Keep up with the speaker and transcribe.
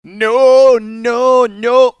No, no,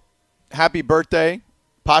 no. Happy birthday,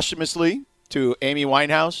 posthumously, to Amy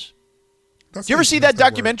Winehouse. Did you ever see that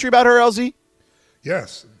documentary about her, LZ?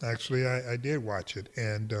 Yes, actually, I did watch it,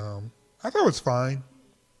 and I thought it was fine.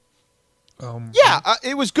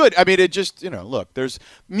 It was good. I mean, it just, look,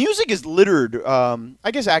 music is littered,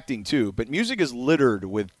 I guess acting too, but music is littered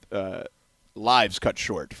with lives cut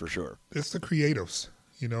short, for sure. It's the creatives,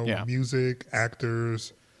 music,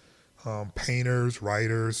 actors, painters,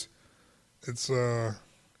 writers. It's, I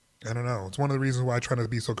don't know. It's one of the reasons why I try to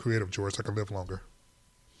be so creative, George, so I can live longer.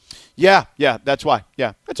 Yeah, that's why.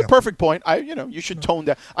 Yeah, that's a perfect point. You should tone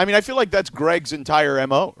down. I mean, I feel like that's Greg's entire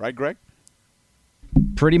MO, right, Greg?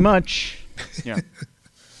 Pretty much. Yeah.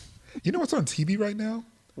 You know what's on TV right now?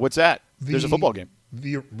 What's that? There's a football game.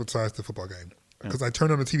 Besides the football game. Because I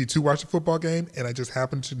turned on the TV to watch the football game, and I just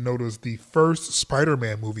happened to notice the first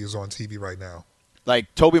Spider-Man movie is on TV right now.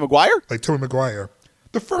 Like Tobey Maguire? Like Tobey Maguire.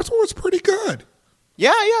 The first one was pretty good.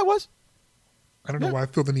 Yeah, it was. I don't know why I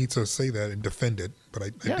feel the need to say that and defend it, but I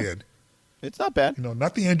did. It's not bad.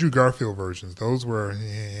 Not the Andrew Garfield versions. Those were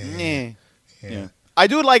Yeah. I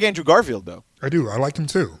do like Andrew Garfield, though. I do. I like him,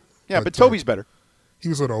 too. Yeah, but Tobey's better. He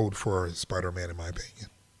was a little old for Spider-Man, in my opinion.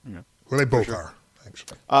 Yeah. Well, they both are,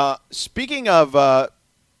 actually. Speaking of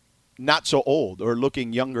not so old or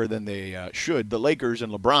looking younger than they should, the Lakers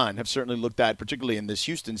and LeBron have certainly looked at, particularly in this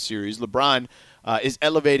Houston series. LeBron is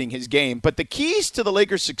elevating his game. But the keys to the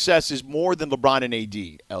Lakers' success is more than LeBron and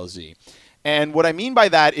AD, LZ. And what I mean by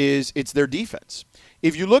that is it's their defense.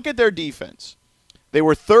 If you look at their defense, they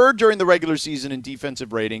were third during the regular season in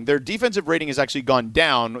defensive rating. Their defensive rating has actually gone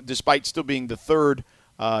down, despite still being the third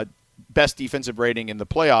best defensive rating in the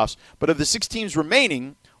playoffs. But of the 6 teams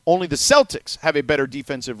remaining, only the Celtics have a better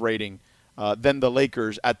defensive rating than the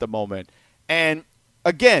Lakers at the moment. And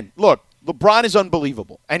again, look, LeBron is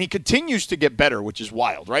unbelievable, and he continues to get better, which is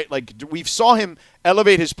wild, right? Like, we saw him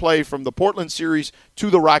elevate his play from the Portland series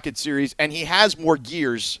to the Rockets series, and he has more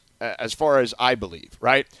gears as far as I believe,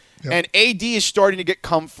 right? Yep. And AD is starting to get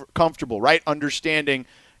comfortable, right? Understanding,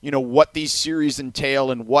 what these series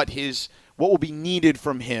entail and what will be needed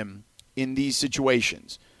from him in these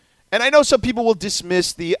situations. And I know some people will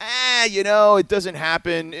dismiss it doesn't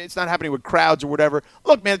happen. It's not happening with crowds or whatever.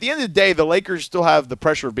 Look, man, at the end of the day, the Lakers still have the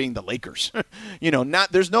pressure of being the Lakers.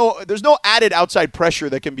 There's no added outside pressure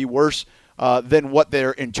that can be worse than what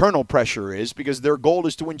their internal pressure is, because their goal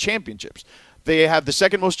is to win championships. They have the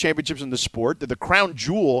second most championships in the sport. They're the crown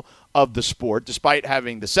jewel of the sport, despite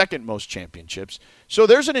having the second most championships. So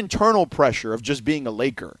there's an internal pressure of just being a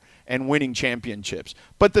Laker and winning championships.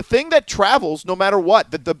 But the thing that travels, no matter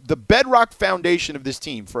what, the bedrock foundation of this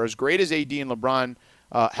team, for as great as AD and LeBron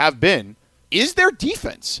have been, is their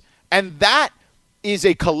defense. And that is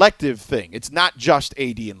a collective thing. It's not just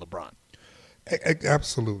AD and LeBron.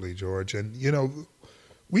 Absolutely, George. And,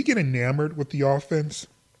 we get enamored with the offense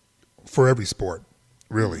for every sport,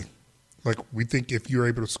 really. Like, we think if you're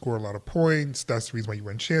able to score a lot of points, that's the reason why you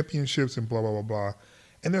win championships and blah, blah, blah, blah.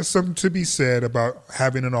 And there's something to be said about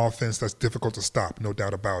having an offense that's difficult to stop, no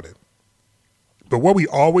doubt about it. But what we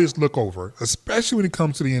always look over, especially when it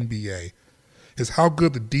comes to the NBA, is how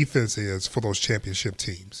good the defense is for those championship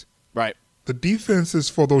teams. Right. The defenses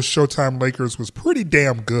for those Showtime Lakers was pretty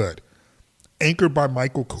damn good, anchored by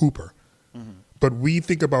Michael Cooper. Mm-hmm. But we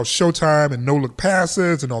think about Showtime and no-look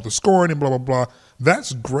passes and all the scoring and blah, blah, blah.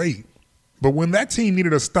 That's great. But when that team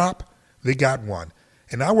needed a stop, they got one.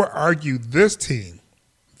 And I would argue this team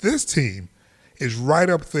is right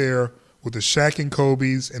up there with the Shaq and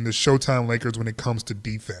Kobe's and the Showtime Lakers when it comes to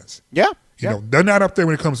defense. Yeah. They're not up there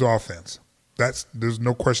when it comes to offense. There's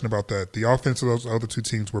no question about that. The offense of those other two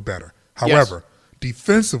teams were better. However,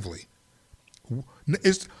 defensively,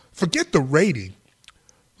 forget the rating.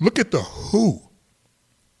 Look at the who.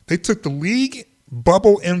 They took the league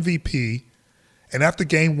bubble MVP and after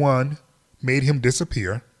game 1 made him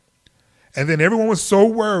disappear. And then everyone was so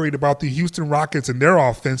worried about the Houston Rockets and their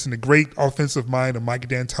offense and the great offensive mind of Mike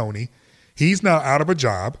D'Antoni. He's now out of a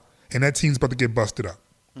job, and that team's about to get busted up.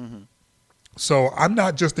 Mm-hmm. So I'm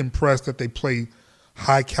not just impressed that they play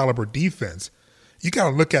high-caliber defense. You got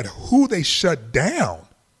to look at who they shut down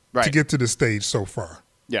to get to the stage so far.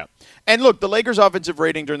 Yeah. And look, the Lakers' offensive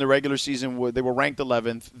rating during the regular season, they were ranked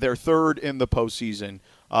 11th. They're third in the postseason.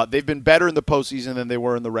 They've been better in the postseason than they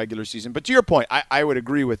were in the regular season. But to your point, I would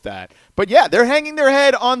agree with that. But, yeah, they're hanging their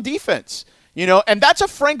head on defense, and that's a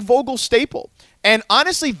Frank Vogel staple. And,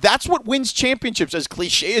 honestly, that's what wins championships. As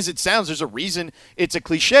cliche as it sounds, there's a reason it's a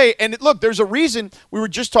cliche. And, look, there's a reason we were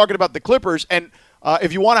just talking about the Clippers. And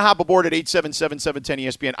If you want to hop aboard at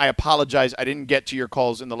 877-710-ESPN, I apologize. I didn't get to your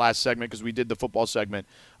calls in the last segment because we did the football segment.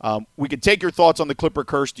 We could take your thoughts on the Clipper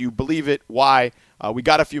curse. Do you believe it? Why? We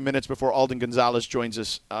got a few minutes before Alden Gonzalez joins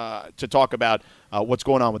us to talk about what's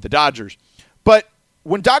going on with the Dodgers. But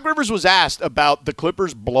when Doc Rivers was asked about the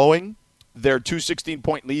Clippers blowing their 2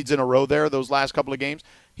 16-point leads in a row there, those last couple of games,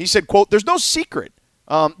 he said, quote, there's no secret.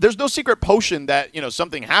 There's no secret potion that,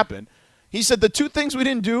 something happened. He said the two things we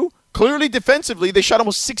didn't do, clearly defensively, they shot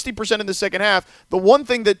almost 60% in the second half. The one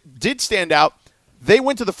thing that did stand out, they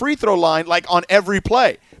went to the free throw line like on every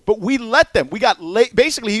play. But we let them. We got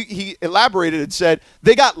basically, he elaborated and said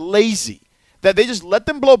they got lazy, that they just let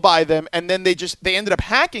them blow by them, and then they ended up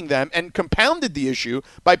hacking them and compounded the issue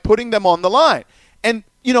by putting them on the line. And,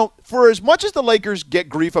 for as much as the Lakers get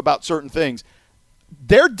grief about certain things,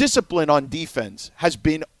 their discipline on defense has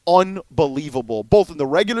been unbelievable, both in the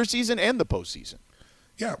regular season and the postseason.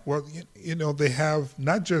 Yeah, well, they have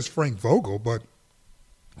not just Frank Vogel, but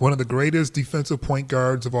one of the greatest defensive point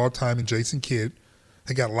guards of all time in Jason Kidd.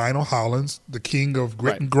 They got Lionel Hollins, the king of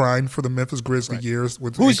grit and grind for the Memphis Grizzly years.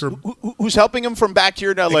 Who's helping him from back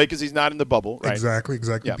here in L.A. because he's not in the bubble. Right? Exactly,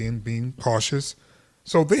 yeah. being cautious.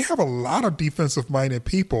 So they have a lot of defensive-minded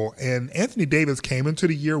people, and Anthony Davis came into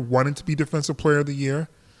the year wanting to be Defensive Player of the Year.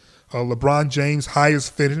 LeBron James'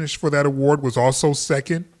 highest finish for that award was also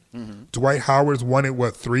second. Mm-hmm. Dwight Howard's won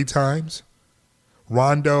it, 3 times?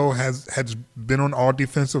 Rondo has been on all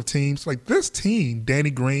defensive teams. Like this team, Danny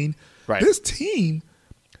Green, this team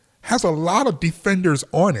has a lot of defenders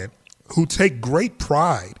on it who take great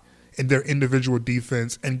pride in their individual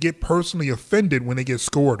defense and get personally offended when they get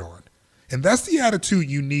scored on. And that's the attitude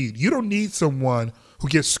you need. You don't need someone who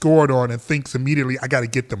gets scored on and thinks immediately, I got to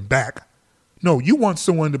get them back. No, you want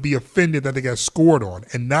someone to be offended that they got scored on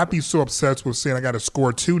and not be so obsessed with saying, I got to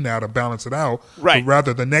score 2 now to balance it out. Right. But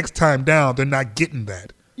rather, the next time down, they're not getting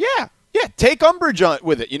that. Yeah. Take umbrage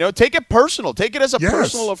with it. Take it personal. Take it as a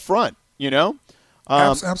personal affront.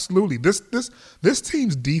 Absolutely. This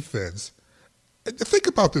team's defense. Think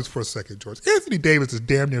about this for a second, George. Anthony Davis is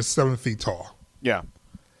damn near 7 feet tall. Yeah.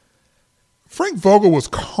 Frank Vogel was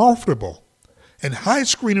comfortable in high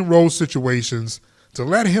screen and roll situations to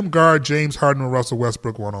let him guard James Harden or Russell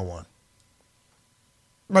Westbrook one-on-one.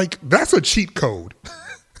 Like, that's a cheat code.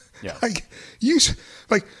 Yeah.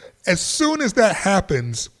 As soon as that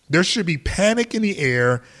happens, there should be panic in the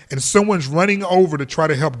air and someone's running over to try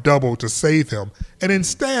to help double to save him. And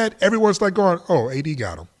instead, everyone's like going, oh, AD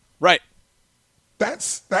got him. Right.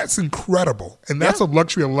 That's incredible. And that's a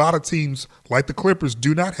luxury a lot of teams like the Clippers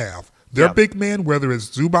do not have. Their big man, whether it's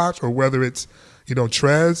Zubac or whether it's,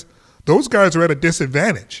 Trez, those guys are at a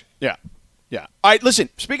disadvantage. Yeah. All right, listen,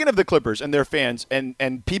 speaking of the Clippers and their fans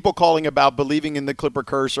and people calling about believing in the Clipper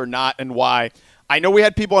curse or not and why, I know we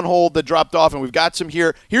had people on hold that dropped off and we've got some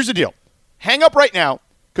here. Here's the deal. Hang up right now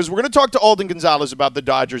because we're going to talk to Alden Gonzalez about the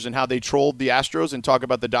Dodgers and how they trolled the Astros and talk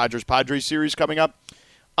about the Dodgers-Padres series coming up.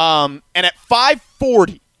 And at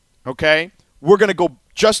 5:40, okay, we're going to go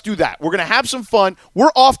just do that. We're going to have some fun.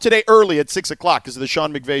 We're off today early at 6 o'clock because of the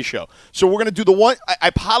Sean McVay show. So we're going to do the one. I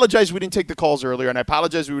apologize we didn't take the calls earlier, and I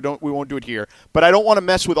apologize we won't do it here. But I don't want to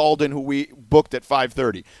mess with Alden, who we booked at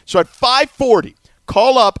 5:30. So at 5:40,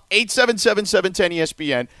 call up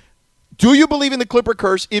 877-710-ESPN. Do you believe in the Clipper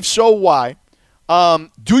curse? If so, why?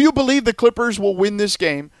 Do you believe the Clippers will win this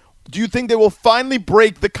game? Do you think they will finally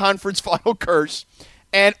break the conference final curse?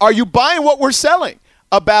 And are you buying what we're selling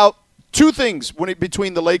about two things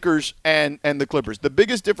between the Lakers and the Clippers? The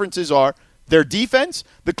biggest differences are their defense.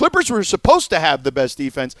 The Clippers were supposed to have the best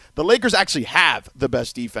defense. The Lakers actually have the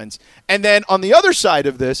best defense. And then on the other side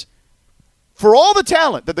of this, for all the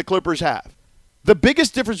talent that the Clippers have, the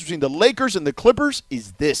biggest difference between the Lakers and the Clippers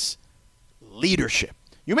is this: leadership.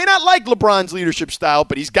 You may not like LeBron's leadership style,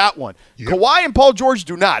 but he's got one. Yep. Kawhi and Paul George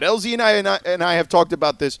do not. LZ and I have talked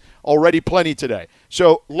about this already plenty today.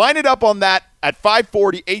 So line it up on that at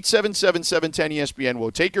 5:40, 877-710-ESPN.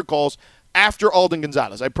 We'll take your calls after Alden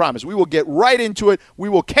Gonzalez. I promise. We will get right into it. We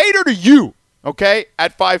will cater to you, okay,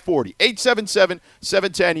 at 5:40,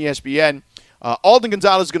 877-710-ESPN. Alden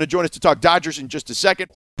Gonzalez is going to join us to talk Dodgers in just a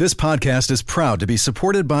second. This podcast is proud to be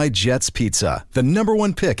supported by Jets Pizza, the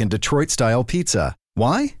 #1 pick in Detroit-style pizza.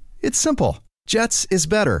 Why? It's simple. Jets is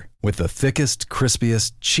better. With the thickest,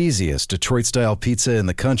 crispiest, cheesiest Detroit-style pizza in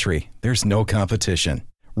the country, there's no competition.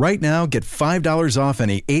 Right now, get $5 off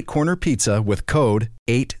any 8-corner pizza with code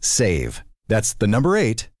 8SAVE. That's the number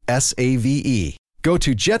 8, S-A-V-E. Go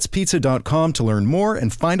to jetspizza.com to learn more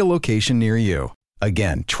and find a location near you.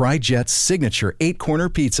 Again, try Jet's signature 8-corner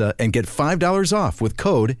pizza and get $5 off with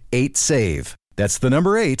code 8SAVE. That's the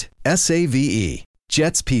number 8, S-A-V-E.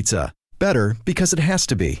 Jet's Pizza. better because it has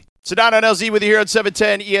to be. Sedano and LZ with you here on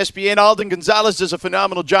 710 ESPN. Alden Gonzalez does a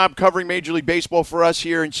phenomenal job covering Major League Baseball for us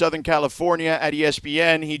here in Southern California at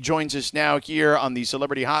ESPN. He joins us now here on the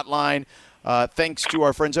Celebrity Hotline. Thanks to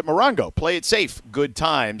our friends at Morongo. Play it safe. Good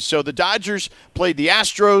times. So the Dodgers played the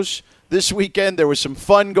Astros this weekend. There was some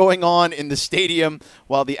fun going on in the stadium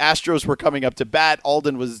while the Astros were coming up to bat.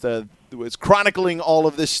 Alden was chronicling all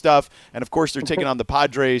of this stuff. And, of course, they're taking on the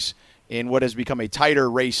Padres in what has become a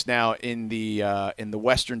tighter race now in the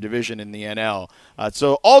Western Division in the NL.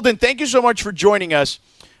 So, Alden, thank you so much for joining us.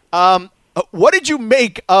 What did you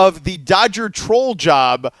make of the Dodger troll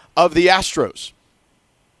job of the Astros?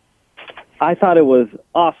 I thought it was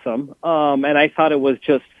awesome, and I thought it was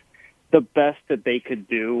just the best that they could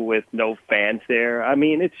do with no fans there. I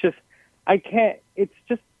mean, it's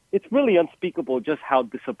really unspeakable just how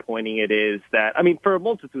disappointing it is that, I mean, for a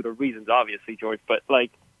multitude of reasons, obviously, George, but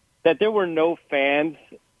that there were no fans,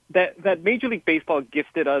 that Major League Baseball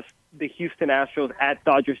gifted us the Houston Astros at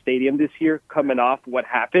Dodger Stadium this year coming off what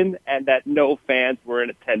happened, and that no fans were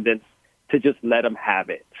in attendance to just let them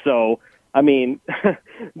have it. So, I mean,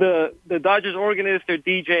 the Dodgers organist, their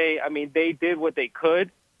DJ, I mean, they did what they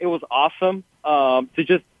could. It was awesome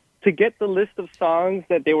to get the list of songs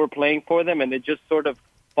that they were playing for them and to just sort of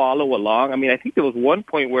follow along. I mean, I think there was one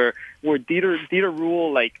point where Dieter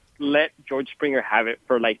Rule, let George Springer have it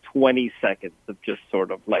for 20 seconds of just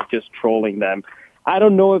sort of just trolling them. I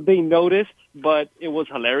don't know if they noticed, but it was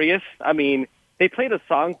hilarious. I mean, they played a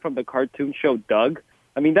song from the cartoon show Doug.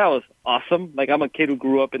 I mean, that was awesome. I'm a kid who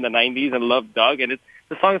grew up in the 90s and loved Doug, and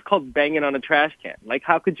the song is called Banging on a Trash Can.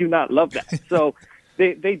 How could you not love that? So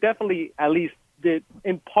they definitely at least did,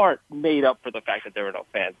 in part, made up for the fact that there were no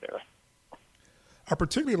fans there. I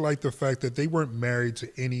particularly like the fact that they weren't married to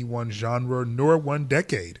any one genre nor one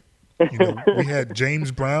decade. We had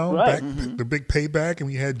James Brown, right. The Big Payback, and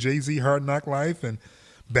we had Jay-Z, Hard Knock Life, and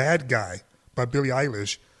Bad Guy by Billie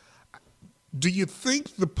Eilish. Do you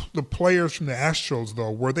think the players from the Astros, though,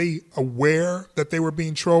 were they aware that they were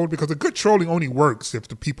being trolled? Because a good trolling only works if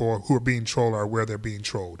the people who are being trolled are aware they're being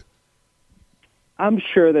trolled. I'm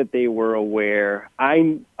sure that they were aware.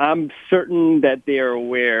 I'm certain that they are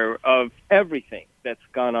aware of everything that's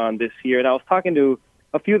gone on this year. And I was talking to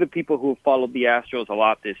a few of the people who followed the Astros a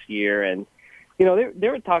lot this year, and they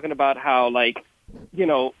were talking about how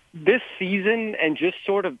this season and just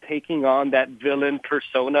sort of taking on that villain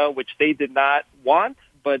persona, which they did not want,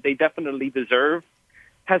 but they definitely deserve,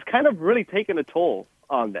 has kind of really taken a toll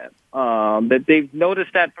on them. That they've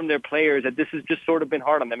noticed that from their players, that this has just sort of been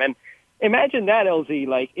hard on them. And imagine that,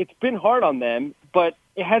 LZ, it's been hard on them, but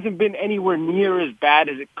it hasn't been anywhere near as bad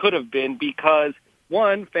as it could have been because,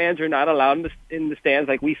 one, fans are not allowed in the stands,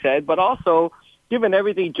 like we said, but also, given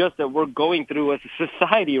everything just that we're going through as a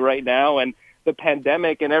society right now and the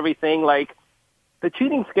pandemic and everything, the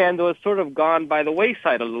cheating scandal has sort of gone by the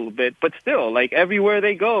wayside a little bit, but still, everywhere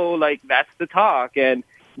they go, that's the talk. And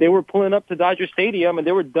they were pulling up to Dodger Stadium, and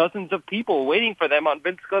there were dozens of people waiting for them on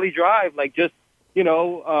Vince Scully Drive,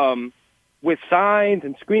 with signs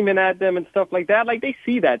and screaming at them and stuff like that. They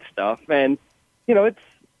see that stuff. And,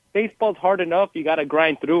 baseball's hard enough. You got to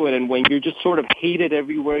grind through it. And when you're just sort of hated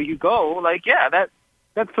everywhere you go, that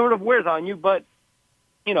sort of wears on you. But,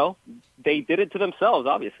 they did it to themselves,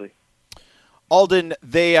 obviously. Alden,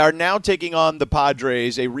 they are now taking on the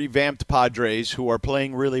Padres, a revamped Padres, who are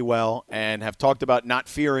playing really well and have talked about not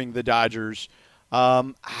fearing the Dodgers.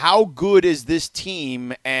 How good is this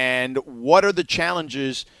team, and what are the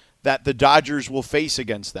challenges that the Dodgers will face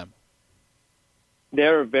against them?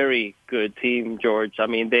 They're a very good team, George. I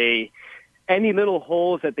mean, any little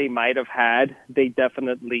holes that they might have had, they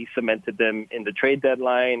definitely cemented them in the trade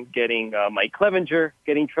deadline, getting Mike Clevenger,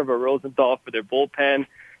 getting Trevor Rosenthal for their bullpen.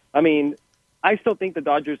 I mean, I still think the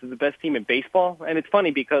Dodgers are the best team in baseball, and it's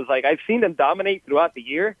funny because, I've seen them dominate throughout the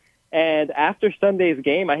year, and after Sunday's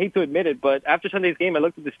game, I hate to admit it, but after Sunday's game, I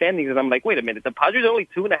looked at the standings, and I'm like, wait a minute, the Padres are only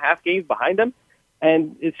 2.5 games behind them?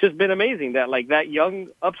 And it's just been amazing that, that young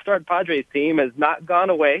upstart Padres team has not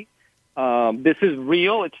gone away. This is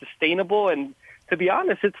real. It's sustainable. And to be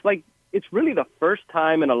honest, it's really the first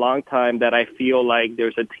time in a long time that I feel like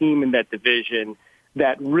there's a team in that division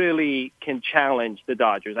that really can challenge the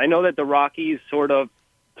Dodgers. I know that the Rockies sort of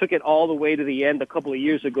took it all the way to the end a couple of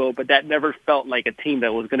years ago, but that never felt like a team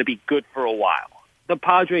that was going to be good for a while. The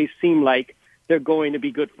Padres seem like they're going to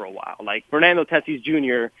be good for a while. Fernando Tatis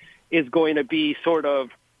Jr. is going to be sort of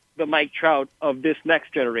the Mike Trout of this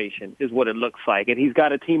next generation is what it looks like. And he's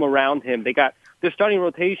got a team around him. Their starting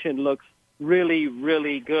rotation looks really,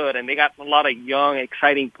 really good. And they got a lot of young,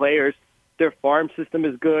 exciting players. Their farm system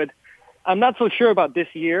is good. I'm not so sure about this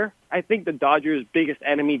year. I think the Dodgers' biggest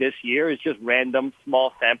enemy this year is just random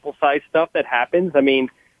small sample size stuff that happens. I mean,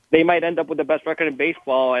 they might end up with the best record in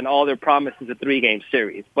baseball, and all their promise is a 3-game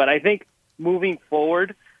series. But I think moving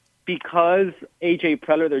forward, because A.J.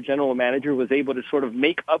 Preller, their general manager, was able to sort of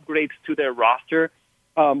make upgrades to their roster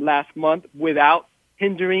last month without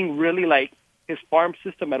hindering really like his farm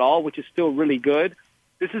system at all, which is still really good.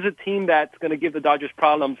 This is a team that's going to give the Dodgers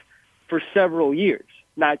problems for several years,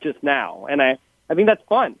 not just now. And I think that's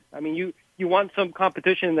fun. I mean, you want some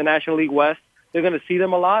competition in the National League West. They're going to see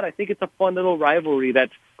them a lot. I think it's a fun little rivalry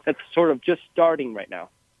that's sort of just starting right now.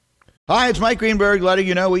 Hi, it's Mike Greenberg letting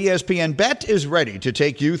you know ESPN Bet is ready to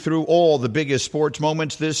take you through all the biggest sports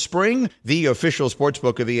moments this spring. The official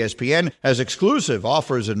sportsbook of ESPN has exclusive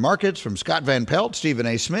offers and markets from Scott Van Pelt, Stephen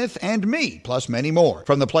A. Smith, and me, plus many more.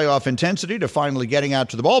 From the playoff intensity to finally getting out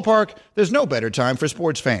to the ballpark, there's no better time for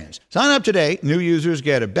sports fans. Sign up today. New users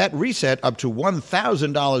get a bet reset up to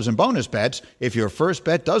 $1,000 in bonus bets if your first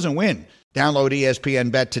bet doesn't win. Download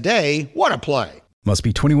ESPN Bet today. What a play. Must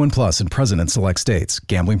be 21 plus and present in select states.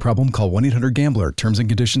 Gambling problem? Call 1-800-GAMBLER. Terms and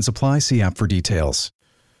conditions apply. See app for details.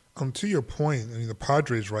 To your point, I mean, the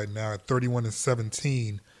Padres right now at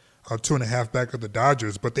 31-17, 2.5 back of the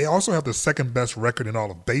Dodgers, but they also have the second best record in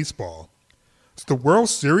all of baseball. It's the World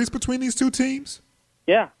Series between these two teams.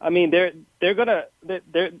 Yeah, I mean they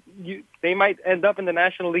might end up in the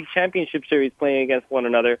National League Championship Series playing against one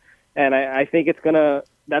another, and I think that's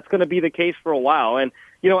gonna be the case for a while. And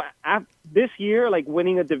you know, this year, like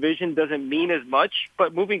winning a division doesn't mean as much,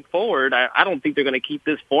 but moving forward, I don't think they're going to keep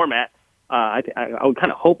this format. I would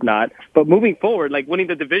kind of hope not. But moving forward, like winning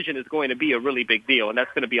the division is going to be a really big deal, and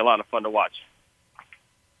that's going to be a lot of fun to watch.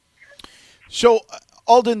 So,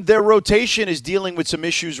 Alden, their rotation is dealing with some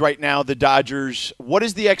issues right now, the Dodgers. What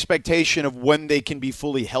is the expectation of when they can be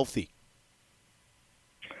fully healthy?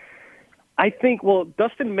 I think,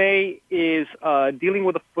 Dustin May is dealing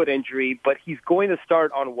with a foot injury, but he's going to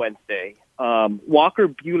start on Wednesday. Walker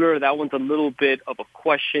Buehler, that one's a little bit of a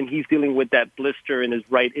question. He's dealing with that blister in his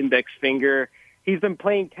right index finger. He's been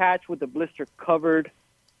playing catch with the blister covered.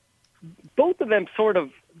 Both of them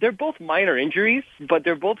they're both minor injuries, but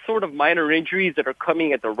they're both sort of minor injuries that are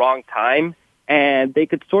coming at the wrong time, and they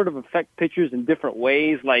could sort of affect pitchers in different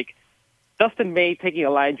ways, like Dustin May taking a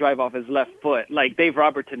line drive off his left foot, like Dave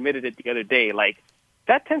Roberts admitted it the other day, like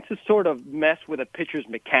that tends to sort of mess with a pitcher's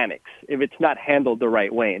mechanics if it's not handled the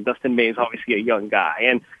right way. And Dustin May is obviously a young guy.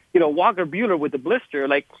 And, you know, Walker Buehler with the blister,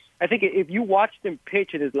 like I think if you watched him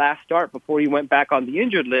pitch in his last start before he went back on the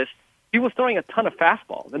injured list, he was throwing a ton of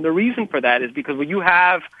fastballs. And the reason for that is because when you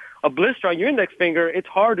have a blister on your index finger, it's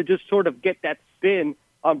hard to just sort of get that spin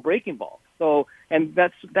on breaking balls. So, and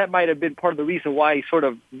that might have been part of the reason why he sort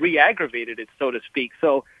of re-aggravated it, so to speak.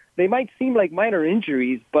 So they might seem like minor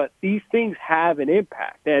injuries, but these things have an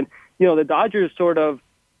impact. And, you know, the Dodgers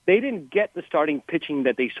they didn't get the starting pitching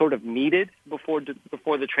that they sort of needed before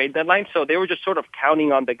the trade deadline. So they were just sort of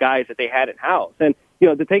counting on the guys that they had in-house. And, you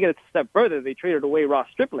know, to take it a step further, they traded away Ross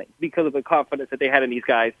Stripling because of the confidence that they had in these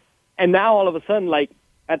guys. And now all of a sudden, like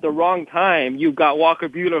at the wrong time, you've got Walker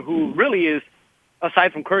Buehler, who really is,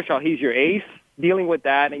 aside from Kershaw, he's your ace, dealing with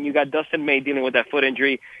that, and you got Dustin May dealing with that foot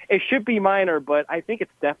injury. It should be minor, but I think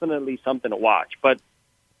it's definitely something to watch. But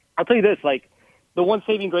I'll tell you this, like, the one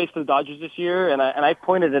saving grace for the Dodgers this year, and I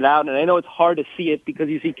pointed it out, and I know it's hard to see it because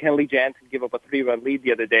you see Kenley Jansen give up a 3-run lead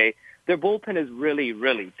the other day. Their bullpen is really,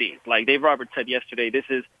 really deep. Like Dave Roberts said yesterday, this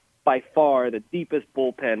is by far the deepest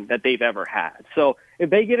bullpen that they've ever had. So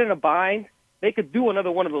if they get in a bind, they could do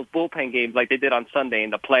another one of those bullpen games like they did on Sunday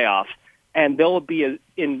in the playoffs, and they'll be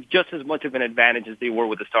in just as much of an advantage as they were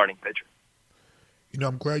with the starting pitcher. You know,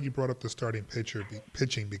 I'm glad you brought up the starting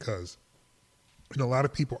pitching because, you know, a lot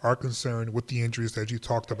of people are concerned with the injuries that you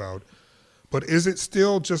talked about. But is it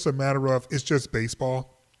still just a matter of it's just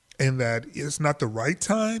baseball and that it's not the right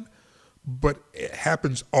time, but it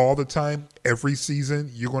happens all the time, every season?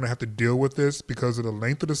 You're going to have to deal with this because of the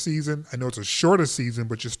length of the season. I know it's a shorter season,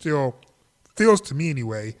 but you're still, feels to me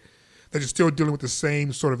anyway, that you're still dealing with the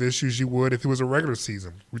same sort of issues you would if it was a regular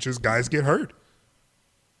season, which is guys get hurt.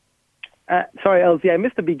 Sorry, LZ, I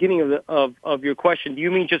missed the beginning of your question. Do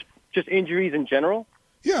you mean just injuries in general?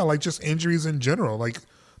 Yeah, like just injuries in general. Like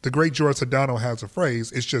the great George Sedano has a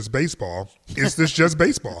phrase, it's just baseball. Is this just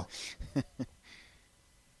baseball?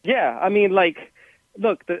 Yeah, I mean, like,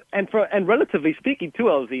 look, and relatively speaking too,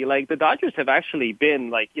 LZ, like the Dodgers have actually been,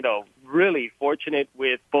 like, you know, really fortunate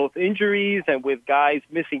with both injuries and with guys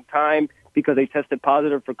missing time because they tested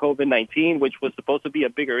positive for COVID-19, which was supposed to be a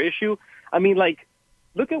bigger issue. I mean, like,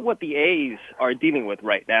 look at what the A's are dealing with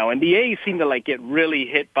right now. And the A's seem to, like, get really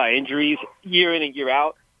hit by injuries year in and year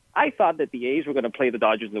out. I thought that the A's were going to play the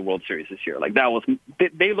Dodgers in the World Series this year. Like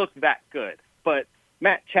they looked that good. But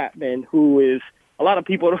Matt Chapman, who is a lot of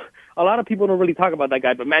people don't really talk about that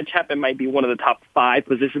guy, but Matt Chapman might be one of the top 5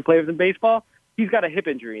 position players in baseball. He's got a hip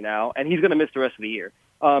injury now, and he's going to miss the rest of the year.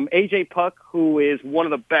 A.J. Puck, who is one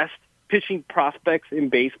of the best pitching prospects in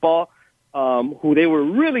baseball, who they were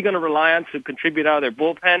really going to rely on to contribute out of their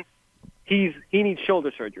bullpen, he needs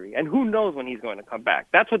shoulder surgery, and who knows when he's going to come back.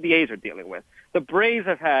 That's what the A's are dealing with. The Braves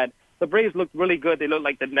looked really good. They look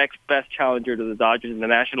like the next best challenger to the Dodgers in the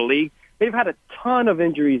National League. They've had a ton of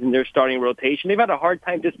injuries in their starting rotation. They've had a hard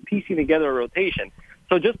time just piecing together a rotation.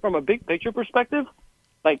 So just from a big picture perspective,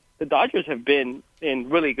 like the Dodgers have been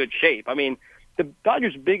in really good shape. I mean, the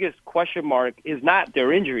Dodgers' biggest question mark is not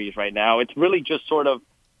their injuries right now. It's really just sort of,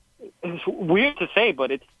 it's weird to say,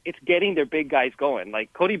 but it's getting their big guys going.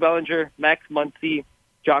 Like Cody Bellinger, Max Muncy,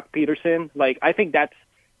 Jock Peterson. Like I think that's,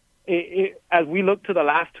 as we look to the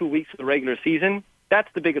last 2 weeks of the regular season, that's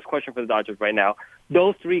the biggest question for the Dodgers right now.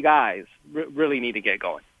 Those 3 guys really need to get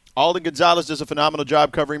going. Alden Gonzalez does a phenomenal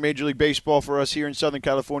job covering Major League Baseball for us here in Southern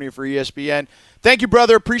California for ESPN. Thank you,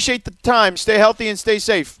 brother. Appreciate the time. Stay healthy and stay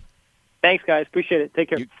safe. Thanks, guys. Appreciate it. Take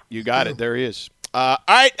care. You got it. There he is. All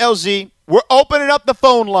right, LZ, we're opening up the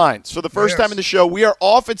phone lines for the first time in the show. We are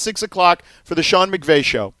off at 6 o'clock for the Sean McVay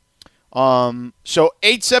show. So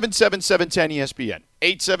 877-710-ESPN,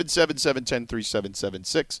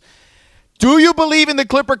 877-710-3776. Do you believe in the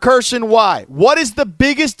Clipper curse and why? What is the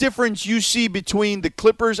biggest difference you see between the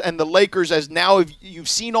Clippers and the Lakers as now you've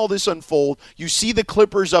seen all this unfold? You see the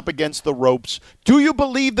Clippers up against the ropes. Do you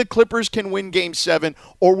believe the Clippers can win Game 7,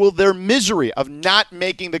 or will their misery of not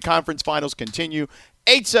making the conference finals continue?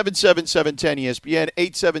 877-710-ESPN,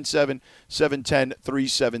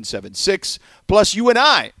 877-710-3776. Plus, you and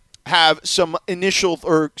I have some initial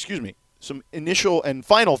and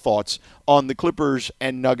final thoughts on the Clippers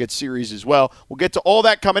and Nuggets series as well. We'll get to all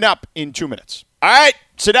that coming up in 2 minutes. All right,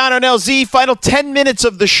 Sedano and LZ, final 10 minutes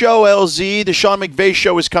of the show, LZ. The Sean McVay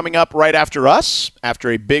show is coming up right after us,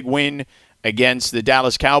 after a big win against the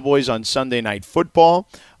Dallas Cowboys on Sunday Night Football.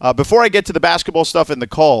 Before I get to the basketball stuff and the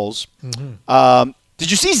calls,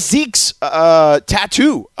 did you see Zeke's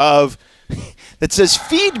tattoo that says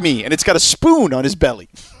 "Feed me" and it's got a spoon on his belly?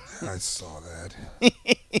 I saw that.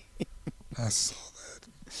 I saw that.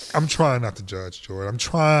 I'm trying not to judge, Jordan. I'm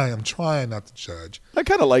trying not to judge. I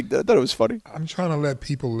kind of liked that. I thought it was funny. I'm trying to let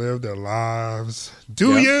people live their lives.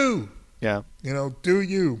 Do you? Yeah. Do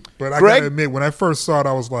you? But I got to admit, when I first saw it,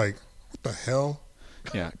 I was like, what the hell?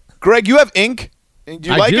 Yeah. Greg, you have ink. Do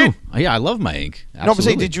you like it? Yeah, I love my ink. Absolutely. No, I'm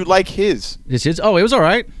saying, did you like his? Oh, it was all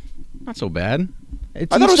right. Not so bad. I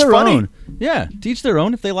thought it was funny. Own. Yeah, teach their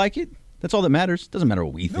own if they like it. That's all that matters. Doesn't matter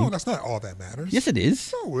what we think. No, that's not all that matters. Yes, it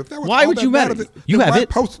is. No, if that was why all would that you matter? You have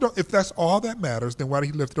it. If that's all that matters, then why did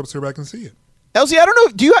he lift it up so everybody can see it? LZ, I don't know.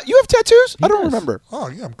 Do you have tattoos? I don't remember. Oh,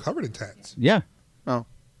 yeah, I'm covered in tats. Yeah. Oh.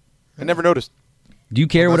 I never noticed. Do you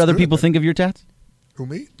care what other people think of your tats? Who,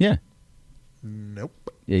 me? Yeah.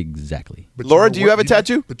 Nope. Exactly. But Laura, do you have a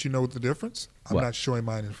tattoo? But you know what the difference? I'm not showing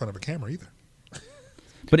mine in front of a camera either.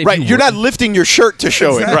 But you're not lifting your shirt to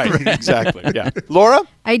show it. Right, exactly. Yeah. Laura?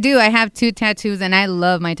 I do. I have 2 tattoos, and I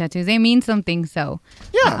love my tattoos. They mean something, so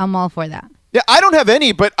yeah, I'm all for that. Yeah, I don't have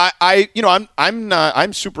any, but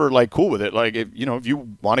I'm super cool with it. Like if you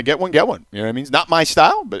want to get one, get one. You know what I mean? It's not my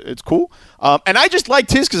style, but it's cool. And I just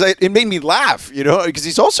liked his because it made me laugh. Because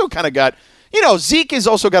he's also kind of got, Zeke has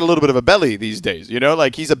also got a little bit of a belly these days.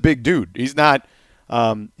 He's a big dude. He's not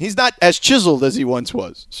as chiseled as he once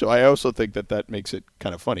was. So I also think that makes it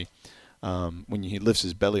kind of funny when he lifts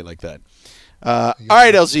his belly like that. All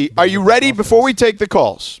right, LZ, are you ready before we take the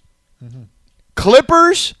calls? Mm-hmm.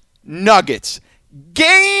 Clippers, Nuggets,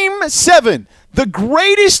 Game 7, the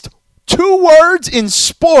greatest 2 words in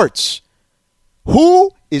sports.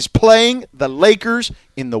 Who is playing the Lakers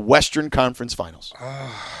in the Western Conference Finals?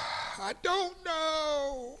 I don't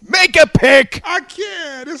know. Make a pick. I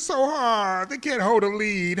can't. It's so hard. They can't hold a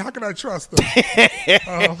lead. How can I trust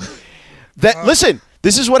them? Listen,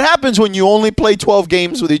 this is what happens when you only play 12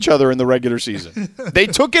 games with each other in the regular season. They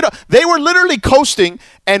took it. They were literally coasting,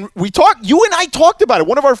 and you and I talked about it.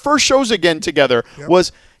 One of our first shows again together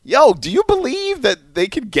was, do you believe that they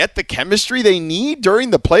could get the chemistry they need during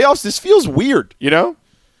the playoffs? This feels weird, Well,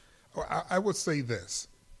 I would say this,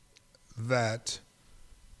 that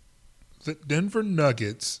the Denver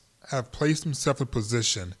Nuggets have placed themselves in a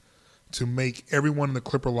position to make everyone in the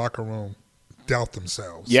Clipper locker room doubt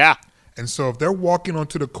themselves. Yeah. And so if they're walking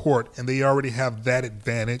onto the court and they already have that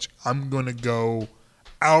advantage, I'm going to go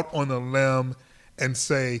out on a limb and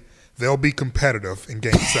say they'll be competitive in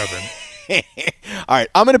Game 7. All right,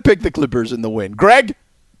 I'm going to pick the Clippers in the win. Greg?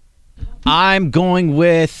 I'm going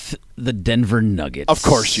with the Denver Nuggets. Of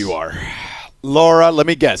course you are. Laura, let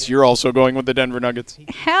me guess. You're also going with the Denver Nuggets?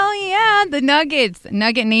 Hell yeah, the Nuggets.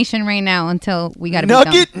 Nugget Nation right now until we got to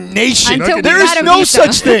Nugget Nation. Until we There is gotta no beat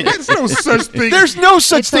such thing. There's no such thing. There's no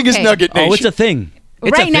such It's thing as okay. Nugget Nation. Oh, it's a thing. It's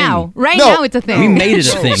a Right thing. now. Right No. now it's a thing. We made it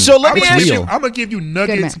a thing. So let me It's ask you- real. I'm going to give you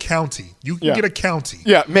Nuggets man. County. You can Yeah. get a county.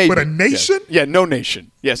 Yeah, maybe. But a nation? Yeah, no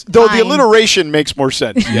nation. Yes. Though the Fine. alliteration makes more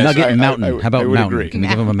sense. Yes, Nugget Mountain. I How about I would mountain? agree. Can we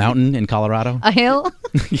give them a mountain in Colorado? A hill?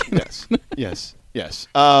 Yes.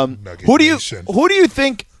 Nugget Who do Nation. you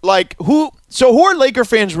think who are Laker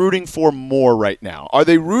fans rooting for more right now? Are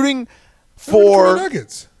they rooting for the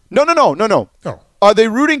Nuggets. No. No. Are they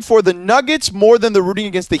rooting for the Nuggets more than they're rooting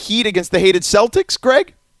against the Heat against the hated Celtics,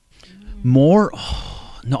 Greg? More?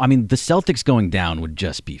 Oh, no, I mean, the Celtics going down would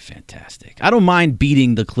just be fantastic. I don't mind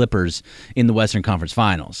beating the Clippers in the Western Conference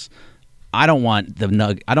Finals. I don't want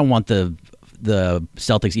the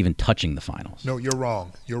Celtics even touching the finals. No, you're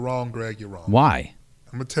wrong. You're wrong, Greg. You're wrong. Why?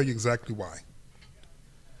 I'm going to tell you exactly why.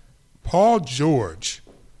 Paul George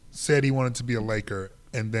said he wanted to be a Laker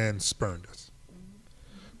and then spurned us.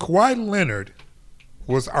 Kawhi Leonard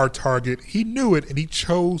was our target. He knew it, and he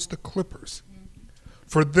chose the Clippers.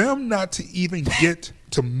 For them not to even get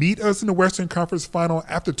to meet us in the Western Conference Final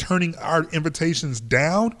after turning our invitations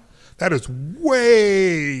down, that is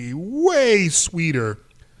way, way sweeter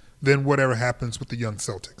than whatever happens with the young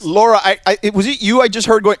Celtics. Laura, was it you I just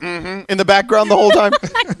heard going in the background the whole time?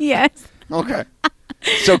 Yes. Okay.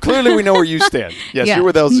 So clearly we know where you stand. Yes, Yeah. you're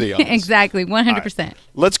with LZ on this. Exactly, 100%.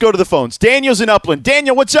 Let's go to the phones. Daniel's in Upland.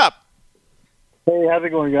 Daniel, what's up? Hey, how's it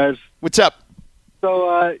going, guys? What's up?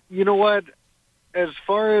 So, you know what? As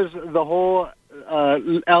far as the whole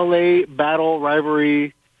L.A. battle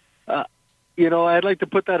rivalry, I'd like to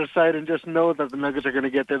put that aside and just know that the Nuggets are going to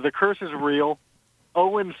get there. The curse is real.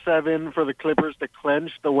 0-7 for the Clippers to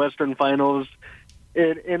clinch the Western Finals.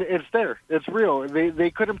 It's there. It's real. They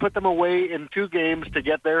couldn't put them away in 2 games to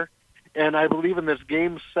get there. And I believe in this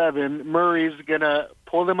Game 7, Murray's going to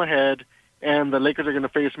pull them ahead, and the Lakers are going to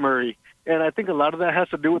face Murray. And I think a lot of that has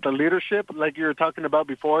to do with the leadership, like you were talking about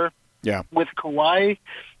before. Yeah. With Kawhi,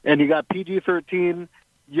 and you got PG-13,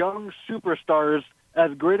 young superstars,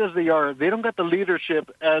 as great as they are, they don't got the leadership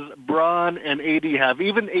as Bron and AD have.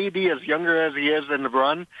 Even AD, as younger as he is than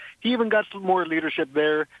LeBron, he even got some more leadership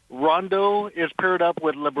there. Rondo is paired up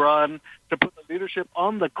with LeBron to put the leadership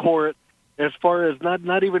on the court. As far as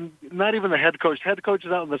not even the head coach. Head coach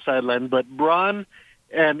is out on the sideline, but Bron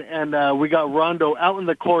and we got Rondo out in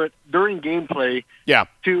the court during gameplay. Yeah.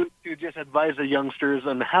 To just advise the youngsters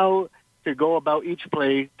on how to go about each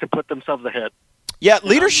play to put themselves ahead. Yeah,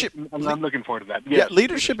 leadership. I'm looking forward to that. Yeah,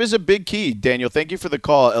 leadership is a big key, Daniel. Thank you for the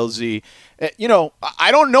call, LZ.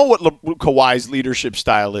 I don't know what Kawhi's leadership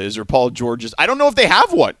style is or Paul George's. I don't know if they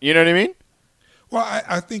have one. You know what I mean? Well,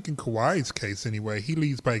 I think in Kawhi's case anyway, he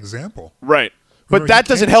leads by example. Right. But that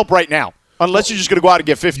doesn't help right now unless you're just going to go out and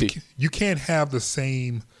get 50. You can't have the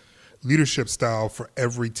same leadership style for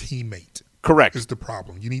every teammate. Correct. Is the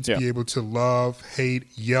problem. You need to be able to love, hate,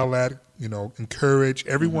 yell at, encourage.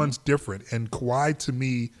 Everyone's different. And Kawhi, to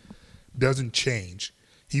me, doesn't change.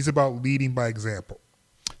 He's about leading by example.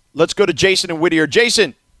 Let's go to Jason and Whittier.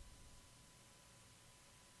 Jason.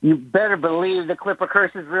 You better believe the Clipper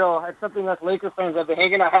curse is real. It's something us Lakers fans have been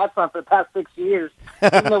hanging our hats on for the past 6 years.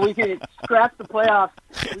 Even though we can scratch the playoffs,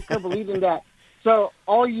 we still believe in that. So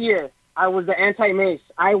all year, I was the anti-Mace.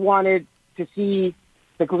 I wanted to see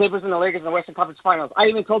the Clippers and the Lakers in the Western Conference Finals. I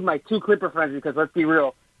even told my 2 Clipper friends, because let's be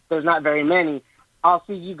real, there's not very many. I'll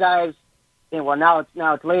see you guys. Now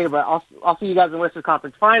it's later, but I'll see you guys in the Western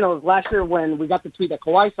Conference Finals. Last year when we got the tweet that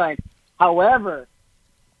Kawhi signed. However,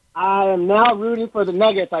 I am now rooting for the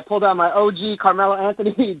Nuggets. I pulled out my OG Carmelo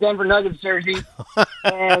Anthony Denver Nuggets jersey,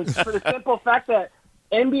 and for the simple fact that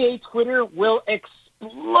NBA Twitter will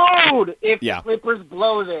explode if the Clippers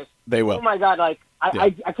blow this. They will. Oh my God! I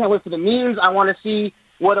can't wait for the memes. I want to see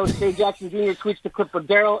what O.J. Jackson Jr. tweets to Clipper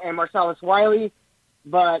Darrell and Marcellus Wiley.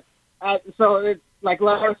 But so it's like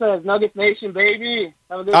Laura says, Nuggets Nation, baby.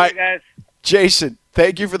 Have a good day, guys. Jason,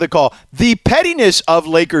 thank you for the call. The pettiness of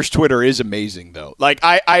Lakers Twitter is amazing, though. Like,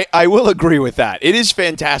 I will agree with that. It is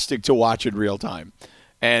fantastic to watch in real time.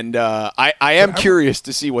 And I am curious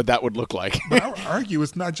to see what that would look like. But I would argue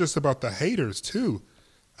it's not just about the haters, too.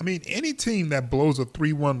 I mean, any team that blows a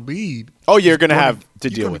 3-1 lead. Oh, you're going to have to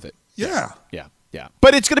deal with it. Yeah. Yeah. Yeah,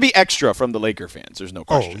 but it's going to be extra from the Laker fans. There's no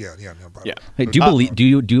question. Oh, yeah, no problem. Yeah. Hey, do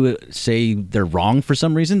you say they're wrong for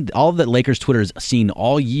some reason? All that Lakers Twitter has seen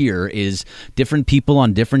all year is different people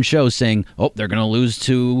on different shows saying, "Oh, they're going to lose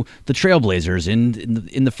to the Trailblazers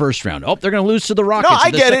in the first round. Oh, they're going to lose to the Rockets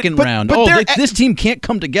in the second round. This team can't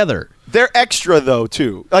come together." They're extra though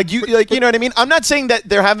too. You know what I mean? I'm not saying that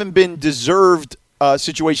there haven't been deserved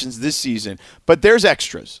situations this season, but there's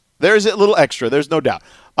extras. There's a little extra. There's no doubt.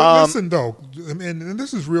 But listen though, and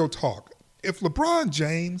this is real talk. If LeBron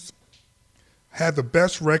James had the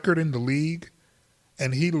best record in the league,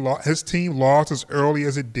 and his team lost as early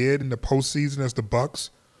as it did in the postseason as the Bucks,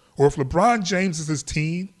 or if LeBron James's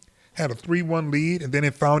team had a 3-1 lead and then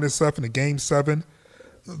it found itself in a Game 7,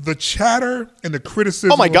 the chatter and the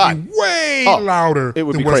criticism would be way louder than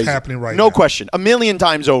what's crazy. happening right now. No question. 1,000,000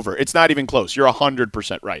 times over. It's not even close. You're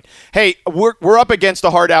 100% right. Hey, we're up against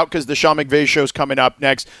the hard out because the Sean McVay show's coming up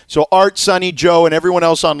next. So Art, Sonny, Joe, and everyone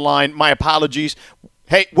else online, my apologies.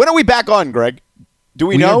 Hey, when are we back on, Greg? Do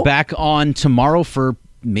we know? We're back on tomorrow for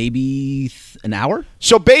maybe an hour.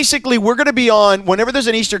 So basically, we're going to be on, whenever there's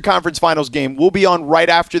an Eastern Conference Finals game, we'll be on right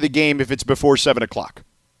after the game if it's before 7 o'clock.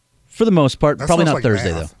 For the most part. That Probably sounds not like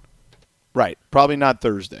Thursday, math. though. Right. Probably not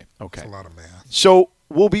Thursday. Okay. That's a lot of math. So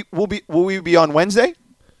will we be on Wednesday?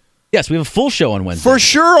 Yes, we have a full show on Wednesday. For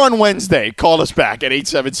sure on Wednesday. Call us back at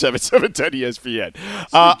 877-710-ESPN.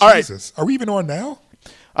 All right. Jesus. Are we even on now?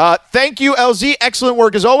 Thank you, LZ. Excellent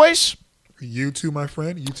work as always. You too, my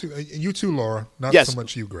friend. You too, Laura. Not Yes. so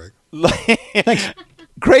much you, Greg. Thanks.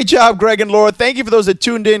 Great job, Greg and Laura. Thank you for those that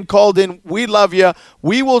tuned in, called in. We love you.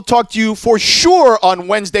 We will talk to you for sure on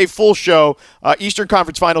Wednesday, full show. Eastern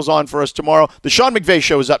Conference Finals on for us tomorrow. The Sean McVay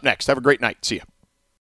Show is up next. Have a great night. See you.